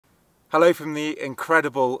Hello from the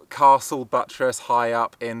incredible castle buttress high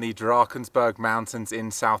up in the Drakensberg mountains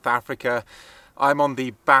in South Africa. I'm on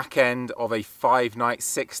the back end of a 5-night,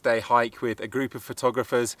 6-day hike with a group of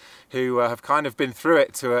photographers who have kind of been through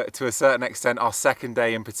it to a certain extent. Our second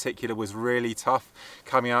day in particular was really tough,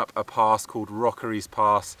 coming up a pass called Rockery's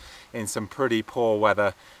Pass in some pretty poor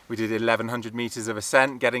weather. We did 1,100 meters of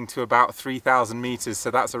ascent, getting to about 3,000 meters,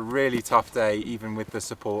 so that's a really tough day, even with the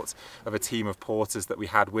support of a team of porters that we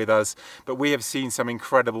had with us. But we have seen some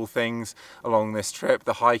incredible things along this trip.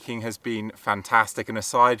 The hiking has been fantastic, and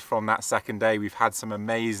aside from that second day, we've had some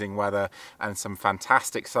amazing weather and some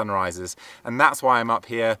fantastic sunrises, and that's why I'm up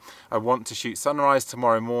here. I want to shoot sunrise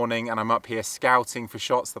tomorrow morning, and I'm up here scouting for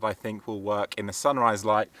shots that I think will work in the sunrise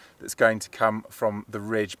light that's going to come from the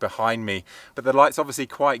ridge behind me. But the light's obviously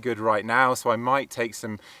quite good right now, so I might take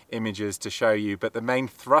some images to show you, but the main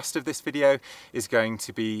thrust of this video is going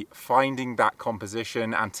to be finding that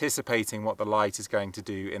composition, anticipating what the light is going to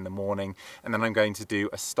do in the morning, and then I'm going to do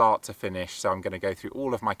a start to finish. So I'm going to go through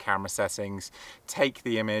all of my camera settings, take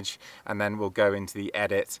the image, and then we'll go into the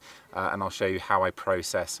edit and I'll show you how I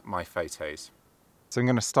process my photos. So I'm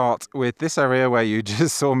going to start with this area where you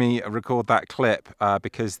just saw me record that clip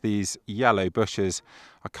because these yellow bushes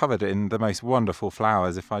are covered in the most wonderful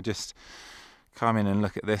flowers. If I just come in and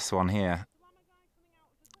look at this one here,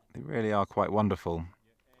 they really are quite wonderful.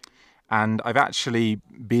 And I've actually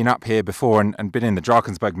been up here before and been in the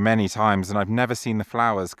Drakensberg many times, and I've never seen the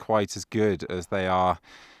flowers quite as good as they are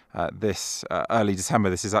this early December.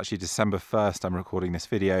 This is actually December 1st I'm recording this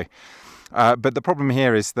video. But the problem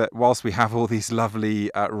here is that whilst we have all these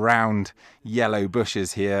lovely round yellow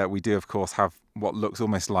bushes here, we do of course have what looks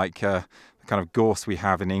almost like the kind of gorse we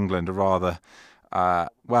have in England, a rather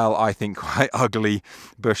well, I think quite ugly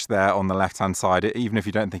bush there on the left hand side. Even if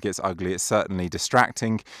you don't think it's ugly, it's certainly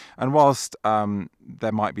distracting, and whilst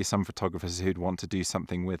there might be some photographers who'd want to do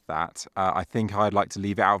something with that, I think I'd like to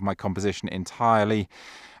leave it out of my composition entirely.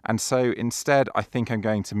 And so instead I think I'm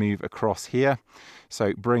going to move across here,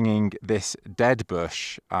 so bringing this dead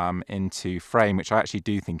bush into frame, which I actually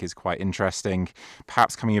do think is quite interesting,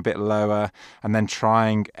 perhaps coming a bit lower, and then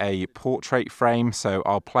trying a portrait frame. So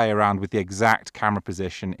I'll play around with the exact camera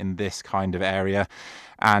position in this kind of area.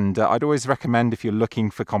 And I'd always recommend, if you're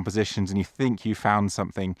looking for compositions and you think you found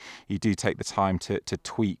something, you do take the time to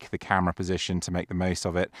tweak the camera position to make the most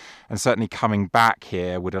of it. And certainly coming back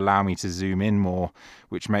here would allow me to zoom in more,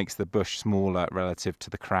 which makes the bush smaller relative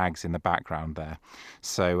to the crags in the background there.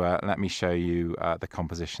 So let me show you the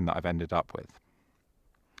composition that I've ended up with.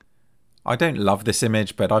 I don't love this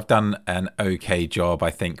image, but I've done an okay job,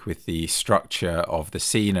 I think, with the structure of the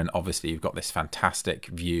scene. And obviously you've got this fantastic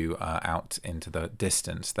view out into the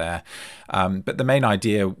distance there. But the main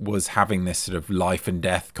idea was having this sort of life and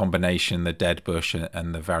death combination, the dead bush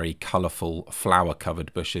and the very colourful flower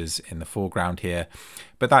covered bushes in the foreground here.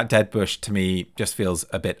 But that dead bush to me just feels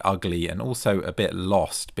a bit ugly and also a bit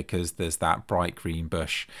lost because there's that bright green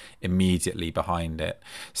bush immediately behind it.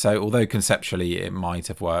 So although conceptually it might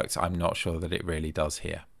have worked, I'm not sure that it really does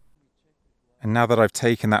here. And now that I've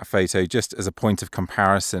taken that photo, just as a point of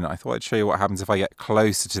comparison, I thought I'd show you what happens if I get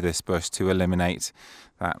closer to this bush to eliminate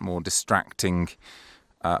that more distracting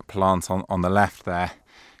plant on the left there.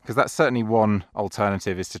 Because that's certainly one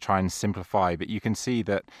alternative, is to try and simplify, but you can see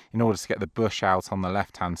that in order to get the bush out on the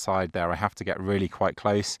left hand side there, I have to get really quite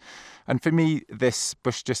close. And for me, this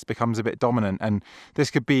bush just becomes a bit dominant, and this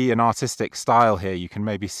could be an artistic style here. You can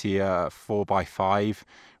maybe see a 4:5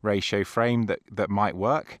 ratio frame that might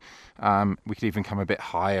work. We could even come a bit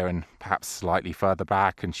higher and perhaps slightly further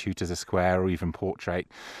back and shoot as a square or even portrait.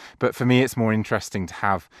 But for me, it's more interesting to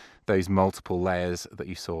have those multiple layers that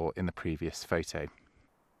you saw in the previous photo.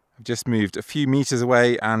 I've just moved a few meters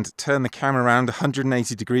away and turned the camera around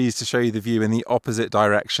 180 degrees to show you the view in the opposite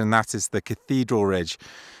direction. That is the Cathedral Ridge,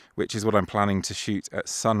 which is what I'm planning to shoot at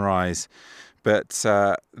sunrise. But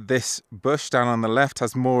this bush down on the left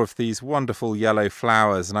has more of these wonderful yellow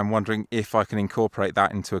flowers, and I'm wondering if I can incorporate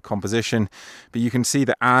that into a composition. But you can see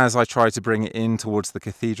that as I try to bring it in towards the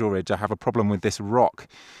Cathedral Ridge, I have a problem with this rock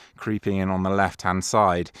creeping in on the left hand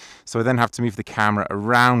side. So I then have to move the camera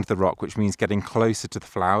around the rock, which means getting closer to the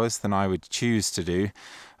flowers than I would choose to do.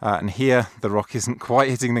 And here the rock isn't quite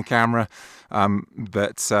hitting the camera,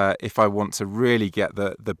 but if I want to really get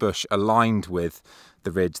the bush aligned with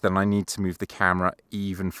the ridge, then I need to move the camera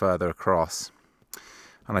even further across.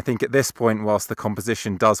 And I think at this point, whilst the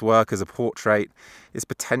composition does work as a portrait, it's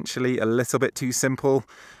potentially a little bit too simple,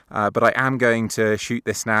 but I am going to shoot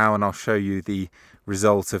this now and I'll show you the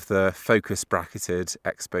result of the focus bracketed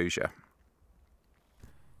exposure.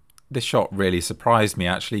 This shot really surprised me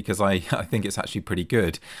actually, because I think it's actually pretty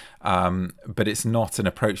good, but it's not an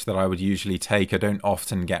approach that I would usually take. I don't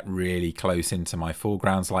often get really close into my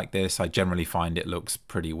foregrounds like this. I generally find it looks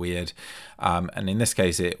pretty weird, and in this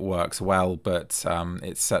case it works well, but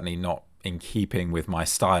it's certainly not in keeping with my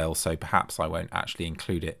style, so perhaps I won't actually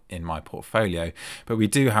include it in my portfolio. But we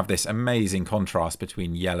do have this amazing contrast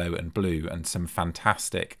between yellow and blue and some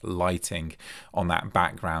fantastic lighting on that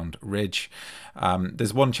background ridge.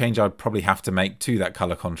 There's one change I'd probably have to make to that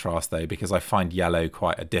color contrast though, because I find yellow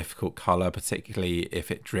quite a difficult color, particularly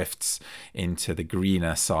if it drifts into the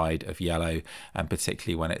greener side of yellow, and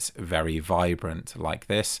particularly when it's very vibrant like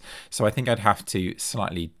this. So I think I'd have to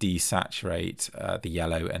slightly desaturate the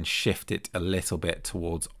yellow and shift it a little bit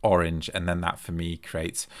towards orange, and then that for me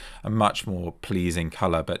creates a much more pleasing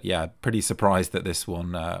color. But yeah, pretty surprised that this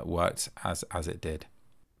one worked as it did.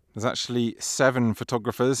 There's actually 7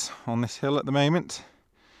 photographers on this hill at the moment,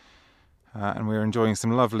 and we're enjoying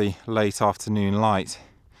some lovely late afternoon light.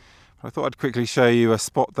 I thought I'd quickly show you a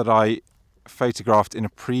spot that I photographed in a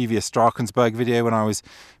previous Drakensberg video when I was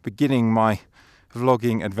beginning my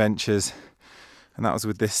vlogging adventures, and that was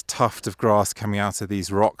with this tuft of grass coming out of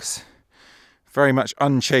these rocks. Very much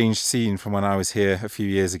unchanged scene from when I was here a few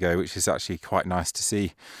years ago, which is actually quite nice to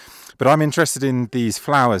see. But I'm interested in these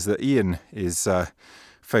flowers that Ian is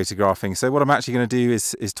photographing. So what I'm actually going to do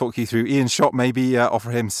is talk you through Ian's shot, maybe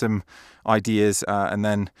offer him some ideas, and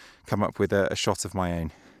then come up with a shot of my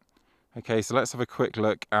own. Okay, so let's have a quick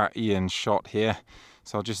look at Ian's shot here.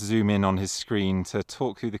 So I'll just zoom in on his screen to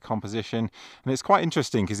talk through the composition. And it's quite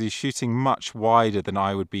interesting because he's shooting much wider than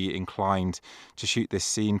I would be inclined to shoot this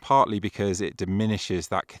scene, partly because it diminishes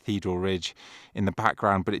that cathedral ridge in the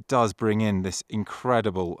background, but it does bring in this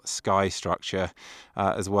incredible sky structure,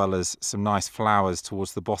 as well as some nice flowers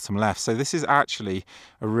towards the bottom left. So this is actually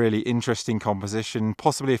a really interesting composition.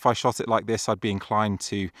 Possibly if I shot it like this, I'd be inclined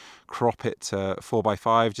to crop it to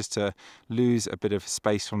 4x5 just to lose a bit of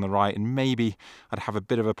space from the right, and maybe I'd have a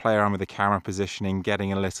bit of a play around with the camera positioning,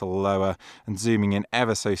 getting a little lower and zooming in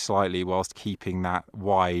ever so slightly whilst keeping that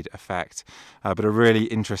wide effect. But a really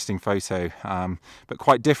interesting photo, but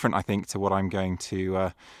quite different I think to what I'm going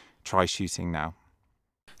to try shooting now.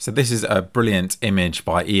 So this is a brilliant image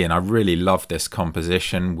by Ian. I really love this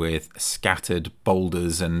composition with scattered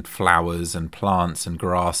boulders and flowers and plants and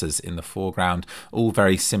grasses in the foreground, all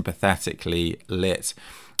very sympathetically lit.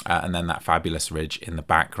 And then that fabulous ridge in the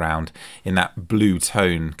background in that blue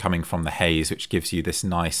tone coming from the haze, which gives you this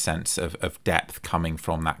nice sense of depth coming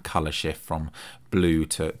from that colour shift from blue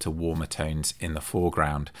to warmer tones in the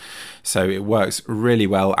foreground. So it works really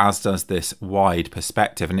well, as does this wide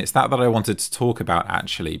perspective, and it's that I wanted to talk about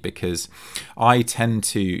actually, because I tend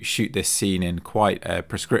to shoot this scene in quite a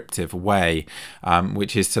prescriptive way,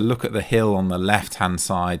 which is to look at the hill on the left hand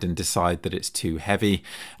side and decide that it's too heavy,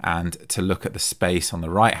 and to look at the space on the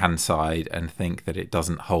right hand side and think that it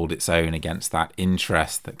doesn't hold its own against that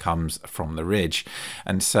interest that comes from the ridge.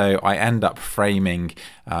 And so I end up framing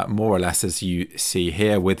more or less as you see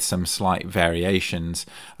here, with some slight variations,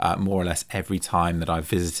 more or less every time that I've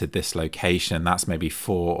visited this location. That's maybe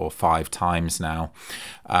 4 or 5 times now,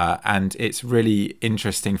 and it's really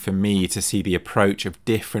interesting for me to see the approach of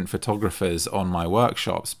different photographers on my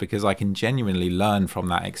workshops, because I can genuinely learn from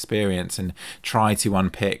that experience and try to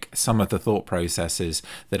unpick some of the thought processes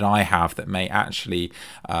that I have that may actually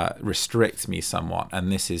restrict me somewhat,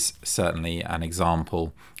 and this is certainly an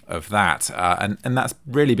example of that, and that's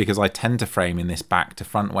really because I tend to frame in this back to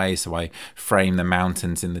front way. So I frame the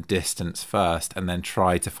mountains in the distance first, and then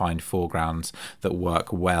try to find foregrounds that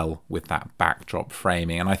work well with that backdrop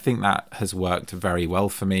framing, and I think that has worked very well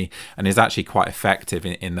for me and is actually quite effective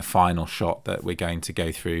in the final shot that we're going to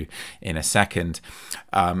go through in a second.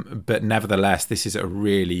 But nevertheless, this is a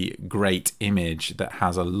really great image that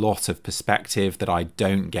has a lot of perspective that I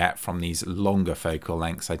don't get from these longer focal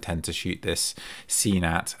lengths I tend to shoot this scene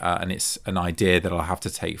at. And it's an idea that I'll have to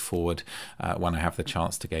take forward when I have the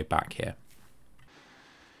chance to go back here.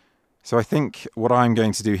 So I think what I'm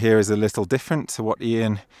going to do here is a little different to what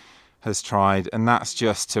Ian has tried, and that's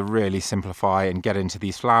just to really simplify and get into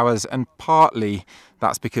these flowers, and partly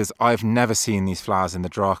that's because I've never seen these flowers in the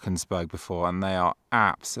Drakensberg before, and they are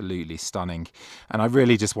absolutely stunning, and I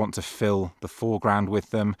really just want to fill the foreground with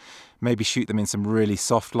them, maybe shoot them in some really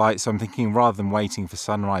soft light. So I'm thinking, rather than waiting for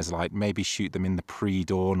sunrise light, maybe shoot them in the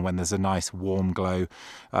pre-dawn when there's a nice warm glow,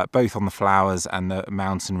 both on the flowers and the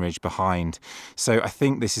mountain ridge behind. So I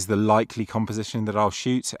think this is the likely composition that I'll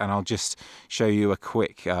shoot, and I'll just show you a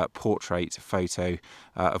quick portrait photo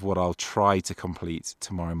of what I'll try to complete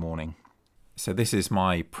tomorrow morning. So this is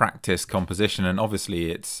my practice composition, and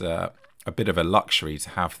obviously it's a bit of a luxury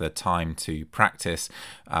to have the time to practice,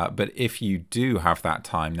 but if you do have that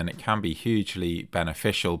time, then it can be hugely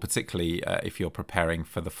beneficial, particularly if you're preparing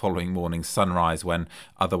for the following morning's sunrise, when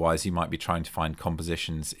otherwise you might be trying to find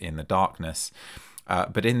compositions in the darkness.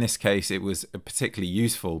 But in this case, it was particularly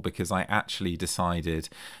useful because I actually decided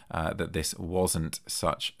that this wasn't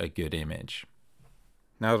such a good image.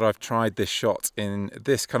 Now that I've tried this shot in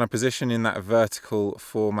this kind of position, in that vertical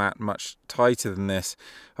format, much tighter than this,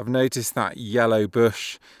 I've noticed that yellow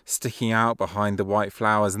bush sticking out behind the white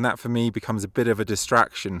flowers, and that for me becomes a bit of a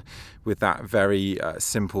distraction with that very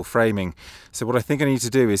simple framing. So what I think I need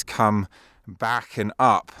to do is come back and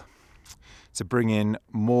up to bring in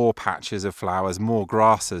more patches of flowers, more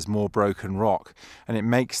grasses, more broken rock, and it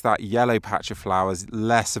makes that yellow patch of flowers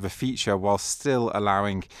less of a feature while still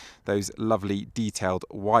allowing those lovely detailed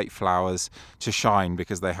white flowers to shine,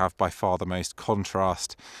 because they have by far the most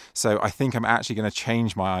contrast. So I think I'm actually going to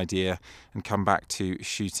change my idea and come back to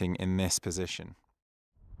shooting in this position.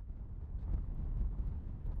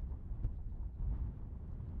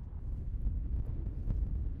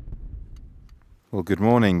 Well, good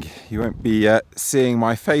morning. You won't be seeing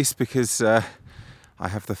my face because I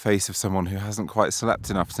have the face of someone who hasn't quite slept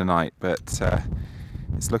enough tonight, but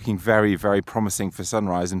it's looking very, very promising for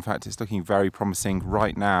sunrise. In fact, it's looking very promising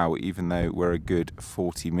right now, even though we're a good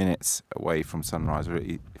 40 minutes away from sunrise, or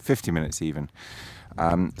 50 minutes even.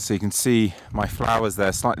 So you can see my flowers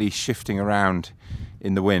there slightly shifting around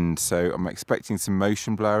in the wind, so I'm expecting some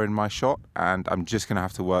motion blur in my shot, and I'm just going to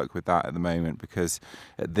have to work with that at the moment, because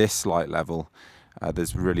at this light level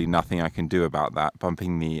there's really nothing I can do about that.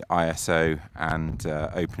 Bumping the ISO and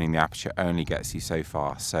opening the aperture only gets you so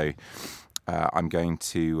far. So I'm going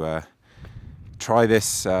to try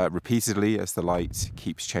this repeatedly as the light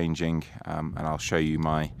keeps changing, and I'll show you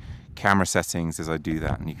my camera settings as I do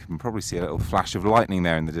that, and you can probably see a little flash of lightning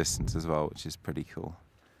there in the distance as well, which is pretty cool.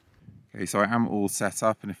 Okay, so I am all set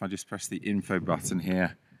up, and if I just press the info button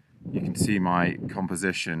here, you can see my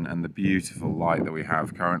composition and the beautiful light that we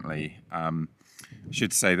have currently. I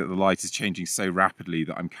should say that the light is changing so rapidly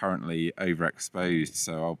that I'm currently overexposed,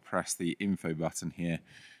 so I'll press the info button here,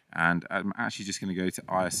 and I'm actually just going to go to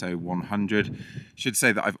ISO 100. Should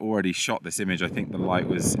say that I've already shot this image. I think the light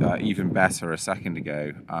was even better a second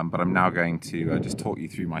ago, but I'm now going to just talk you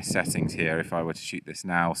through my settings here if I were to shoot this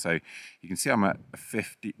now. So you can see I'm at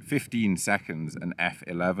 15 seconds and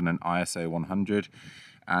f11 and ISO 100.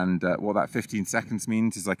 And what that 15 seconds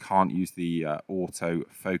means is I can't use the auto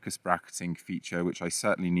focus bracketing feature, which I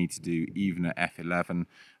certainly need to do even at f11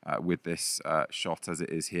 with this shot as it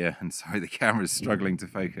is here. And sorry, the camera is struggling to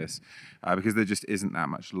focus because there just isn't that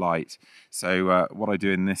much light. So what I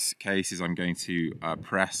do in this case is I'm going to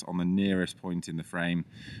press on the nearest point in the frame,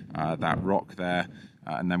 that rock there,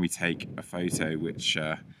 and then we take a photo which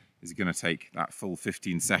is going to take that full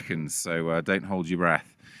 15 seconds, so don't hold your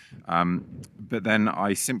breath. But then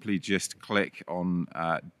I simply just click on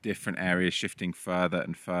different areas, shifting further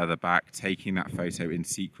and further back, taking that photo in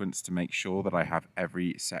sequence to make sure that I have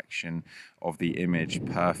every section of the image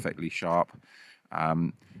perfectly sharp.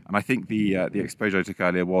 And I think the exposure I took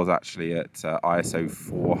earlier was actually at ISO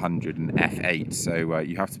 400 and f8, so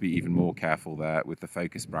you have to be even more careful there with the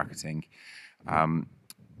focus bracketing.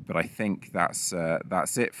 But I think that's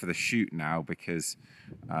it for the shoot now, because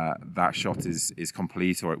that shot is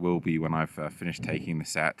complete, or it will be when I've finished taking the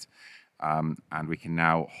set, and we can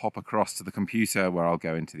now hop across to the computer where I'll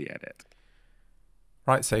go into the edit.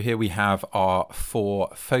 Right, so here we have our 4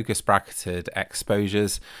 focus bracketed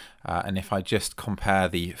exposures, and if I just compare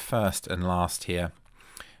the first and last here,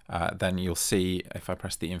 then you'll see, if I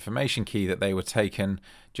press the information key, that they were taken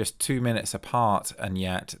just 2 minutes apart, and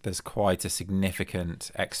yet there's quite a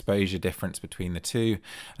significant exposure difference between the two,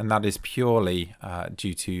 and that is purely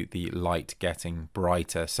due to the light getting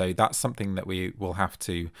brighter. So that's something that we will have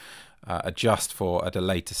to adjust for at a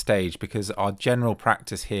later stage, because our general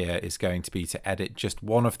practice here is going to be to edit just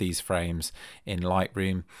one of these frames in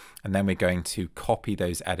Lightroom, and then we're going to copy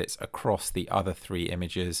those edits across the other 3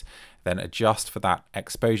 images, then adjust for that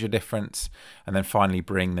exposure difference, and then finally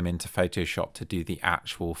bring them into Photoshop to do the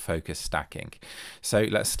actual focus stacking. So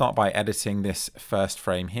let's start by editing this first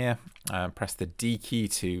frame here. Press the D key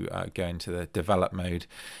to go into the develop mode,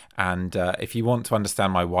 and if you want to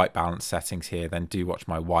understand my white balance settings here, then do watch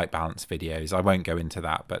my white balance videos. I won't go into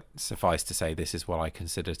that, but suffice to say this is what I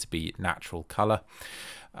consider to be natural color.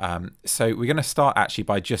 So we're going to start actually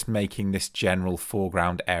by just making this general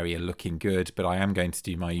foreground area looking good, but I am going to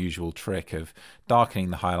do my usual trick of darkening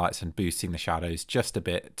the highlights and boosting the shadows just a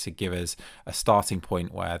bit to give us a starting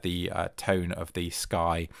point where the tone of the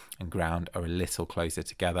sky and ground are a little closer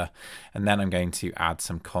together. And then I'm going to add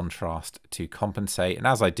some contrast to compensate. And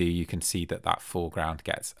as I do, you can see that that foreground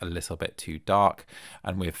gets a little bit too dark,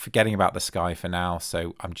 and we're forgetting about the sky for now.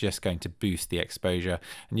 So I'm just going to boost the exposure,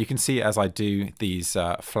 and you can see as I do, these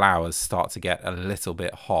flowers start to get a little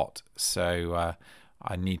bit hot. So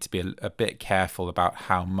I need to be a bit careful about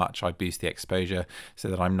how much I boost the exposure so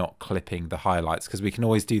that I'm not clipping the highlights, because we can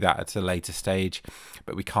always do that at a later stage,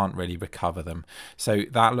 but we can't really recover them. So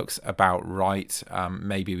that looks about right.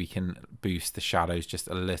 Maybe we can boost the shadows just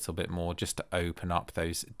a little bit more just to open up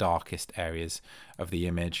those darkest areas of the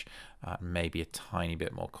image. Maybe a tiny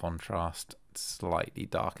bit more contrast, slightly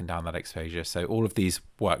darken down that exposure. So all of these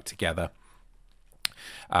work together.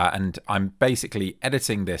 And I'm basically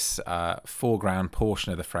editing this foreground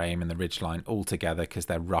portion of the frame and the ridgeline all together because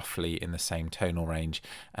they're roughly in the same tonal range.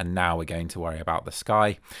 And now we're going to worry about the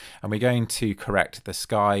sky, and we're going to correct the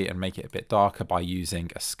sky and make it a bit darker by using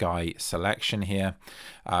a sky selection here,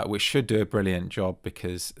 which should do a brilliant job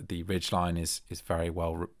because the ridgeline is very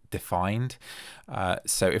well defined.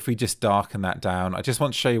 So if we just darken that down, I just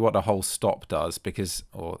want to show you what a whole stop does, because,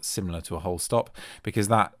 or similar to a whole stop, because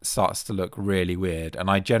that starts to look really weird. And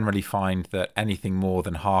I generally find that anything more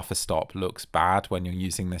than half a stop looks bad when you're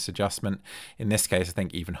using this adjustment. In this case, I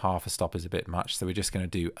think even half a stop is a bit much. So we're just going to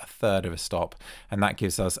do a third of a stop, and that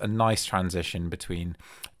gives us a nice transition between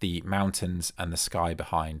the mountains and the sky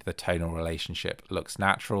behind. The tonal relationship looks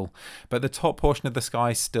natural, but the top portion of the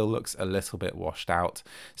sky still looks a little bit washed out.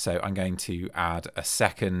 So I'm going to add a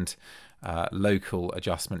second local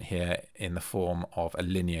adjustment here in the form of a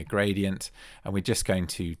linear gradient, and we're just going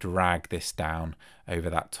to drag this down over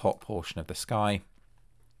that top portion of the sky.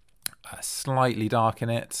 Slightly darken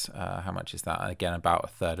it. How much is that? Again, about a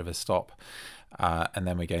third of a stop. And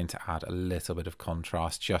then we're going to add a little bit of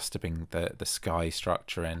contrast just to bring the sky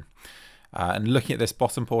structure in. And looking at this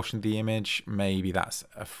bottom portion of the image, maybe that's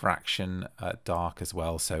a fraction dark as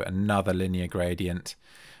well. So another linear gradient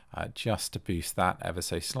just to boost that ever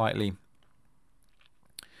so slightly.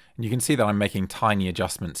 And you can see that I'm making tiny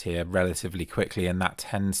adjustments here relatively quickly, and that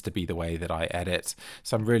tends to be the way that I edit.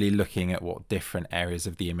 So I'm really looking at what different areas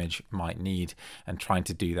of the image might need and trying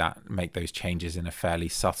to do that, make those changes in a fairly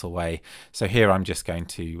subtle way. So here I'm just going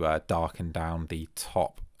to darken down the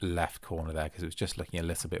top left corner there because it was just looking a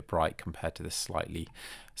little bit bright compared to the slightly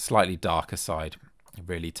darker side. A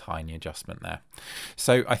really tiny adjustment there.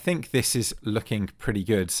 So I think this is looking pretty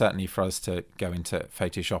good, certainly for us to go into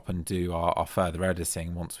Photoshop and do our further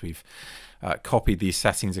editing once we've copied these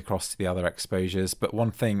settings across to the other exposures. But one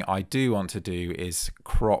thing I do want to do is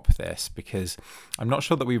crop this, because I'm not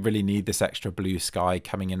sure that we really need this extra blue sky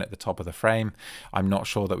coming in at the top of the frame. I'm not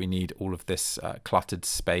sure that we need all of this cluttered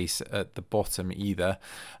space at the bottom either.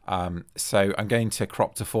 So I'm going to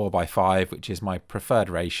crop to 4:5, which is my preferred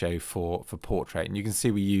ratio for portrait. And you can see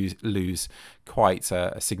we lose quite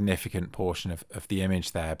a significant portion of the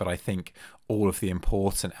image there, but I think all of the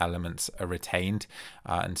important elements are retained,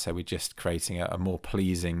 and so we're just creating a more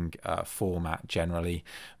pleasing format generally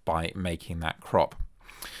by making that crop.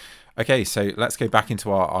 Okay, so let's go back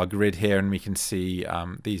into our grid here, and we can see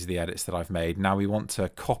these are the edits that I've made. Now we want to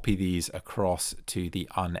copy these across to the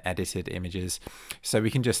unedited images. So we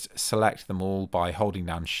can just select them all by holding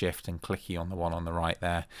down Shift and clicking on the one on the right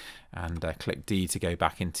there, and click D to go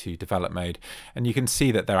back into develop mode. And you can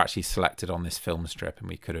see that they're actually selected on this film strip, and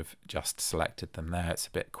we could have just selected them there. It's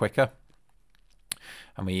a bit quicker.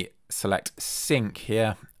 And we select sync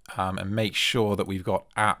here. And make sure that we've got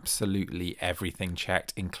absolutely everything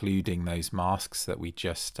checked, including those masks that we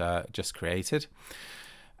just created.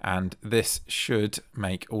 And this should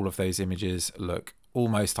make all of those images look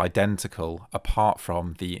almost identical, apart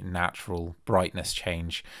from the natural brightness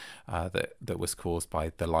change that was caused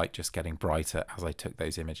by the light just getting brighter as I took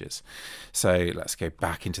those images. So let's go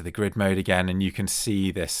back into the grid mode again, and you can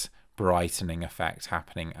see this brightening effect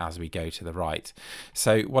happening as we go to the right.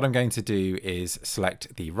 So what I'm going to do is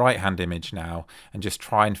select the right hand image now and just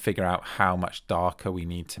try and figure out how much darker we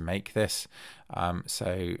need to make this.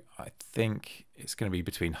 So I think it's going to be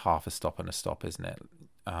between half a stop and a stop, isn't it?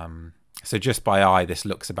 So just by eye, this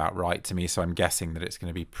looks about right to me, so I'm guessing that it's going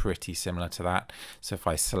to be pretty similar to that. So if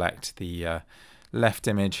I select the left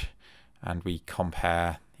image and we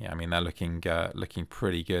compare, yeah, I mean, they're looking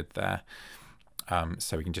pretty good there.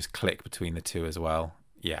 So we can just click between the two as well.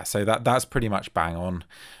 Yeah, so that's pretty much bang on.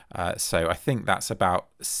 So I think that's about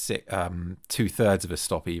 2/3 of a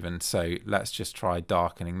stop even. So let's just try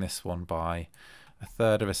darkening this one by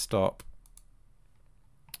 1/3 of a stop.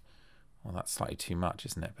 Well, that's slightly too much,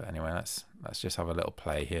 isn't it? But anyway, let's just have a little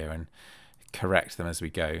play here and correct them as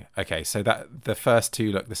we go. Okay, so that the first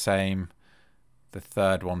two look the same. The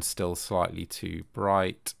third one's still slightly too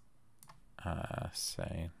bright.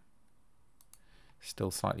 So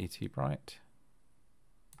still slightly too bright.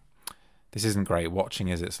 This isn't great watching,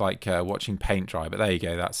 is it? It's like watching paint dry, but there you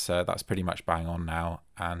go. That's pretty much bang on now,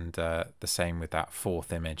 and the same with that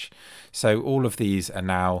fourth image. So all of these are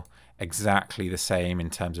now exactly the same in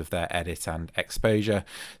terms of their edit and exposure.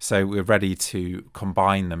 So we're ready to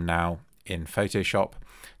combine them now in Photoshop.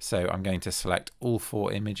 So I'm going to select all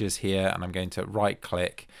 4 images here, and I'm going to right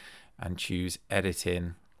click and choose Edit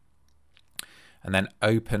In, and then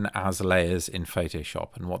Open as Layers in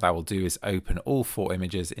Photoshop. And what that will do is open all 4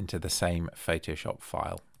 images into the same Photoshop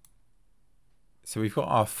file. So we've got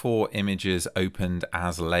our 4 images opened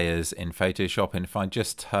as layers in Photoshop, and if I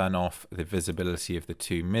just turn off the visibility of the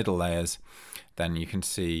 2 middle layers, then you can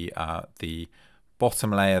see the bottom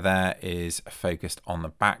layer there is focused on the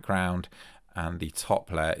background, and the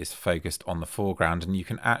top layer is focused on the foreground, and you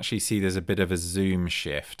can actually see there's a bit of a zoom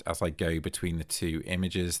shift as I go between the 2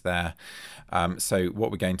 images there. So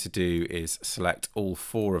what we're going to do is select all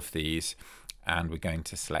 4 of these, and we're going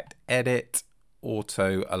to select Edit,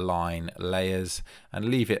 Auto Align Layers, and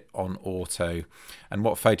leave it on auto. And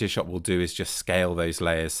what Photoshop will do is just scale those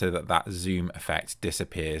layers so that that zoom effect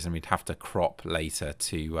disappears, and we'd have to crop later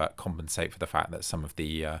to compensate for the fact that some of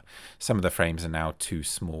the frames are now too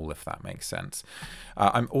small, if that makes sense.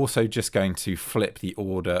 I'm also just going to flip the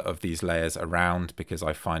order of these layers around because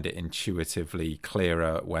I find it intuitively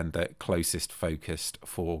clearer when the closest focused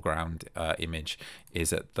foreground image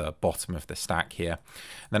is at the bottom of the stack here.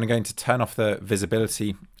 And then I'm going to turn off the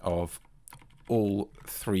visibility of all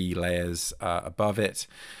 3 layers above it,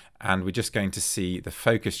 and we're just going to see the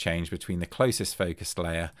focus change between the closest focused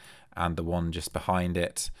layer and the one just behind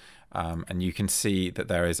it. And you can see that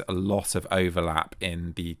there is a lot of overlap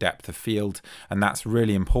in the depth of field, and that's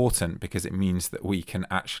really important because it means that we can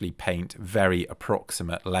actually paint very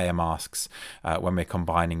approximate layer masks when we're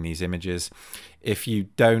combining these images. If you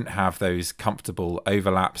don't have those comfortable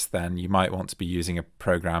overlaps, then you might want to be using a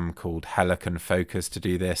program called Helicon Focus to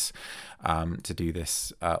do this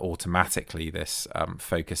automatically, this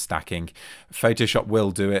focus stacking. Photoshop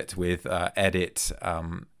will do it with Edit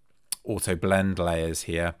Auto Blend layers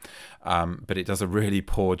here, but it does a really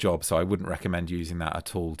poor job, so I wouldn't recommend using that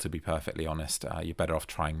at all, to be perfectly honest. You're better off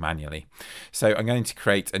trying manually. So I'm going to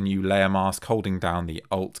create a new layer mask holding down the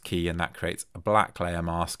Alt key, and that creates a black layer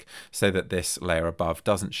mask so that this layer above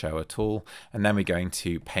doesn't show at all. And then we're going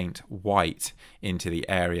to paint white into the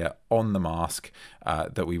area on the mask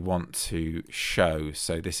that we want to show.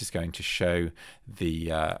 So this is going to show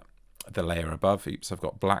the layer above. Oops, I've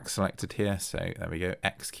got black selected here, so there we go.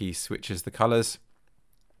 X key switches the colors.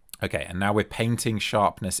 Okay, and now we're painting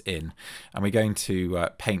sharpness in, and we're going to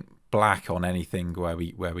paint black on anything where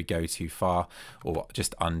we go too far, or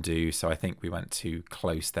just undo. So I think we went too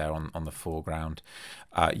close there on the foreground.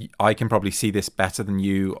 I can probably see this better than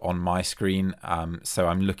you on my screen, so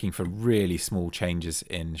I'm looking for really small changes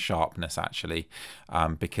in sharpness actually,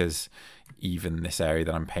 because even this area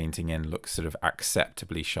that I'm painting in looks sort of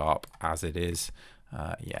acceptably sharp as it is.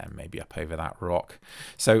 Yeah, maybe up over that rock.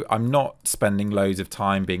 So I'm not spending loads of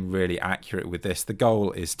time being really accurate with this. The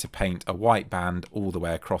goal is to paint a white band all the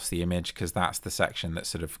way across the image because that's the section that's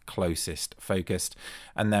sort of closest focused,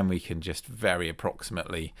 and then we can just very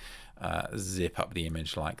approximately zip up the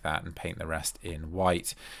image like that and paint the rest in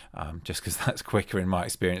white, just because that's quicker in my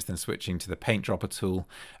experience than switching to the paint dropper tool.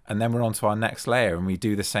 And then we're on to our next layer, and we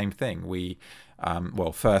do the same thing. We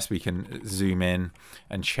well, first we can zoom in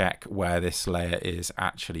and check where this layer is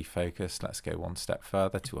actually focused. Let's go one step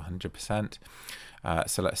further to 100%.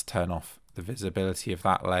 So let's turn off the visibility of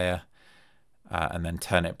that layer and then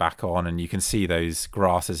turn it back on, and you can see those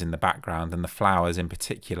grasses in the background, and the flowers in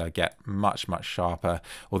particular get much sharper,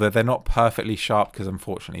 although they're not perfectly sharp because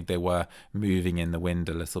unfortunately they were moving in the wind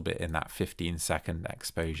a little bit in that 15-second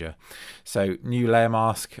exposure. So new layer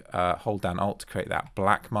mask, hold down Alt to create that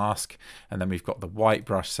black mask, and then we've got the white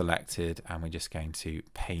brush selected, and we're just going to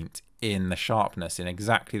paint in the sharpness in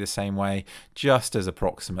exactly the same way, just as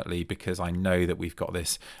approximately, because I know that we've got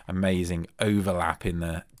this amazing overlap in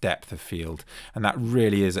the depth of field, and that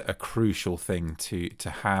really is a crucial thing to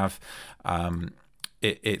have.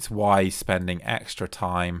 it's why spending extra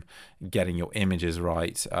time getting your images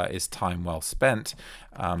right is time well spent,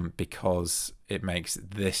 because it makes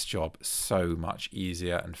this job so much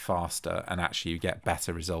easier and faster, and actually you get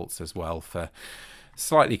better results as well for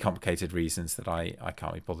slightly complicated reasons that I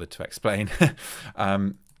can't be bothered to explain.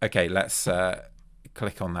 Okay, let's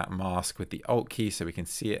click on that mask with the Alt key so we can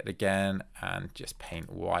see it again, and just paint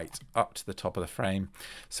white up to the top of the frame.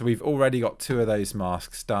 So we've already got 2 of those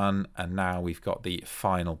masks done, and now we've got the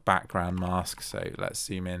final background mask. So let's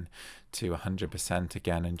zoom in to 100%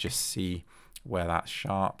 again and just see where that's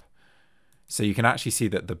sharp. So you can actually see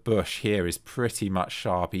that the bush here is pretty much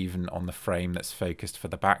sharp even on the frame that's focused for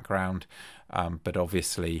the background, but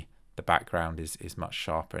obviously the background is much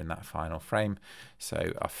sharper in that final frame.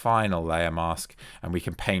 So a final layer mask, and we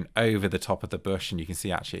can paint over the top of the bush, and you can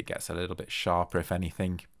see actually it gets a little bit sharper if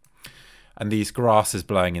anything. And these grasses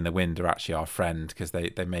blowing in the wind are actually our friend, because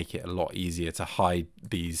they make it a lot easier to hide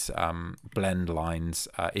these blend lines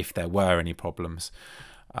if there were any problems.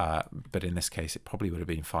 But in this case it probably would have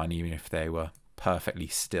been fine even if they were perfectly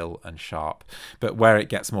still and sharp. But where it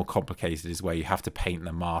gets more complicated is where you have to paint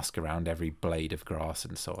the mask around every blade of grass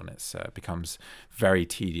and so on. It becomes very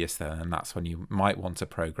tedious then, and that's when you might want a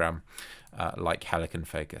program like Helicon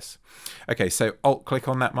Focus. Okay, so Alt click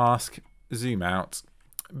on that mask, zoom out,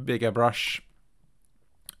 bigger brush,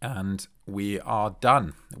 and we are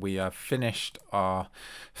done. We have finished our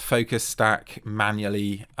focus stack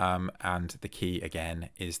manually, and the key again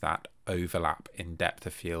is that overlap in depth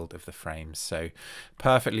of field of the frames. So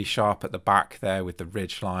perfectly sharp at the back there with the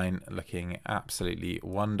ridge line, looking absolutely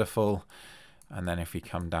wonderful. And then if we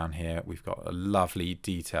come down here, we've got a lovely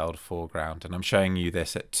detailed foreground, and I'm showing you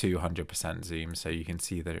this at 200% zoom so you can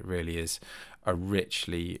see that it really is a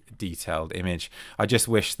richly detailed image. I just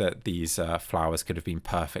wish that these flowers could have been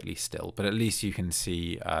perfectly still, but at least you can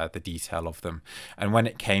see the detail of them. And when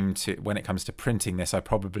it comes to printing this, I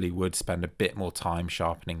probably would spend a bit more time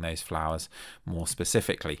sharpening those flowers more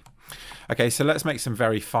specifically. Okay, so let's make some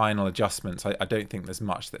very final adjustments. I don't think there's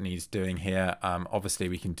much that needs doing here. Obviously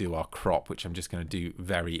we can do our crop, which I'm just going to do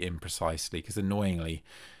very imprecisely, because annoyingly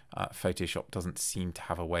Photoshop doesn't seem to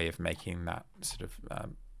have a way of making that sort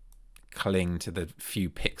of cling to the few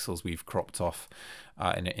pixels we've cropped off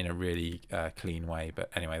in a really clean way. But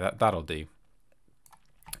anyway, that'll do.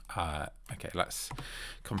 Okay, let's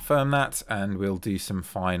confirm that, and we'll do some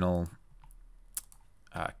final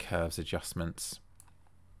curves adjustments.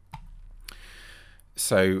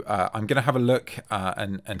 So I'm going to have a look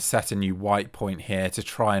and set a new white point here to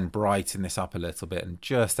try and brighten this up a little bit and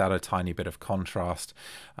just add a tiny bit of contrast.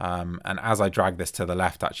 And as I drag this to the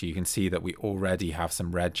left, actually, you can see that we already have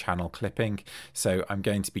some red channel clipping. So I'm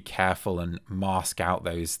going to be careful and mask out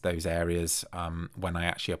those areas when I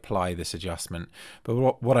actually apply this adjustment.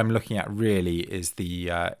 But what I'm looking at really is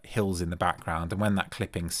the hills in the background. And when that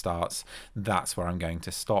clipping starts, that's where I'm going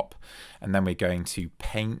to stop. And then we're going to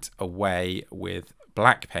paint away with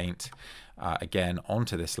black paint again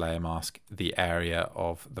onto this layer mask the area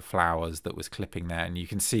of the flowers that was clipping there, and you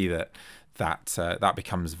can see that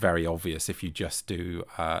becomes very obvious if you just do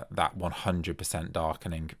that 100%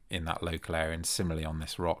 darkening in that local area, and similarly on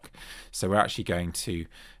this rock. So we're actually going to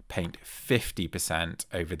paint 50%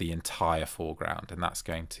 over the entire foreground, and that's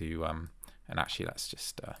going to and actually let's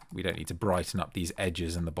just we don't need to brighten up these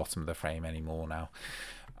edges and the bottom of the frame anymore now.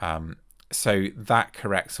 So that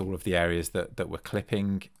corrects all of the areas that we're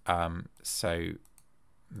clipping. So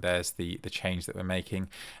there's the change that we're making.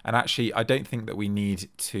 And actually, I don't think that we need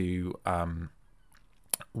to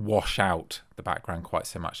wash out the background quite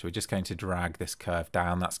so much. So we're just going to drag this curve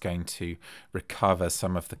down. That's going to recover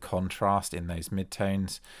some of the contrast in those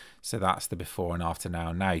midtones. So that's the before and after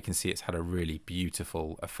now. Now you can see it's had a really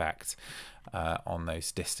beautiful effect on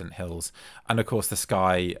those distant hills. And of course the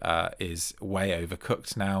sky is way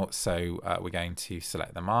overcooked now. So we're going to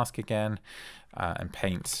select the mask again and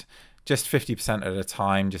paint just 50% at a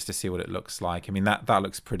time just to see what it looks like. I mean, that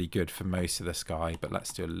looks pretty good for most of the sky, but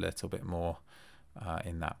let's do a little bit more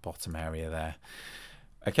in that bottom area there.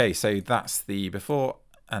 Okay, so that's the before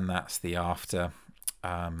and that's the after.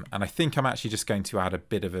 And I think I'm actually just going to add a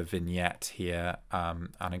bit of a vignette here, and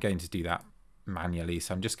I'm going to do that manually.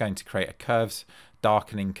 So I'm just going to create a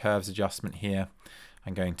darkening curves adjustment here.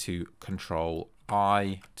 I'm going to Control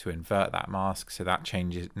I to invert that mask, so that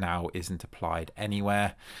change now isn't applied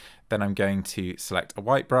anywhere. Then I'm going to select a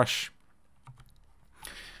white brush,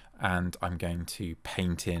 and I'm going to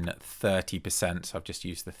paint in 30%. So I've just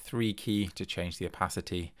used the 3 key to change the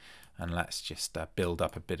opacity, and let's just build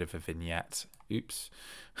up a bit of a vignette. Oops,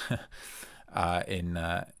 in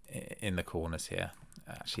the corners here.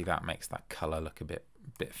 Actually, that makes that color look a bit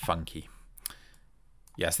funky.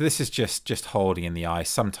 Yeah, so this is just holding in the eye.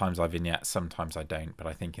 Sometimes I vignette, sometimes I don't, but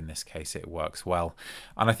I think in this case it works well.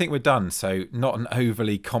 And I think we're done. So not an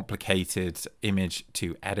overly complicated image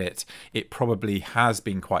to edit. It probably has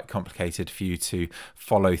been quite complicated for you to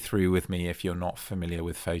follow through with me if you're not familiar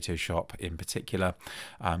with Photoshop in particular.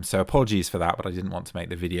 So apologies for that, but I didn't want to make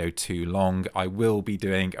the video too long. I will be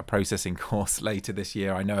doing a processing course later this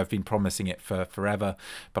year. I know I've been promising it for forever,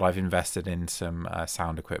 but I've invested in some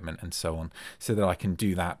sound equipment and so on so that I can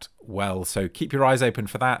do that well. So keep your eyes open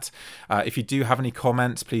for that. If you do have any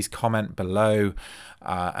comments, please comment below,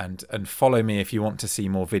 and follow me if you want to see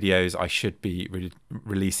more videos. I should be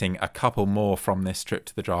releasing a couple more from this trip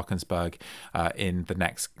to the Drakensberg in the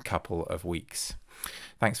next couple of weeks.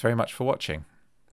 Thanks very much for watching.